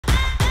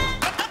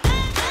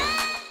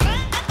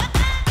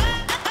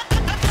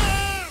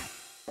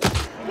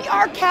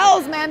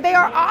Arkells, man. They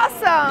are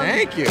awesome.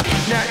 Thank you.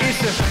 Now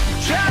it's a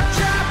chop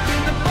chop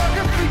in the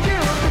burger for you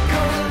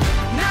because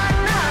knock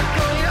knock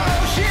on your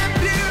ocean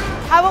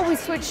blue. How about we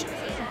switch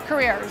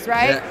careers,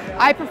 right? Yeah.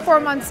 I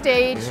perform on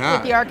stage Yeah.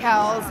 with the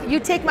Arkells. You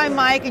take my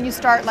mic and you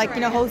start like,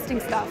 you know, hosting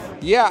stuff.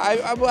 Yeah,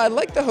 I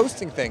like the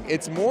hosting thing.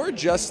 It's more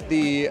just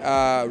the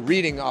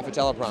reading off a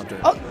teleprompter.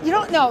 Oh, you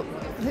don't know.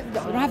 You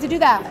don't have to do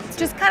that.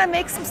 Just kind of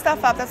make some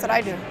stuff up. That's what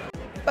I do.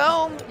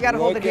 Boom. You got to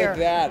hold it here. Look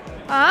at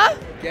that. Huh?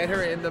 Get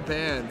her in the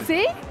band.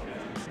 See?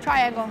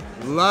 Triangle.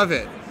 Love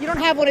it. You don't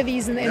have one of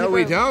these in the No, group,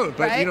 we don't.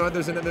 But right? you know what?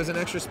 There's an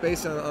extra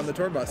space on the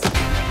tour bus. Big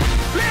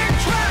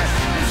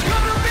trust.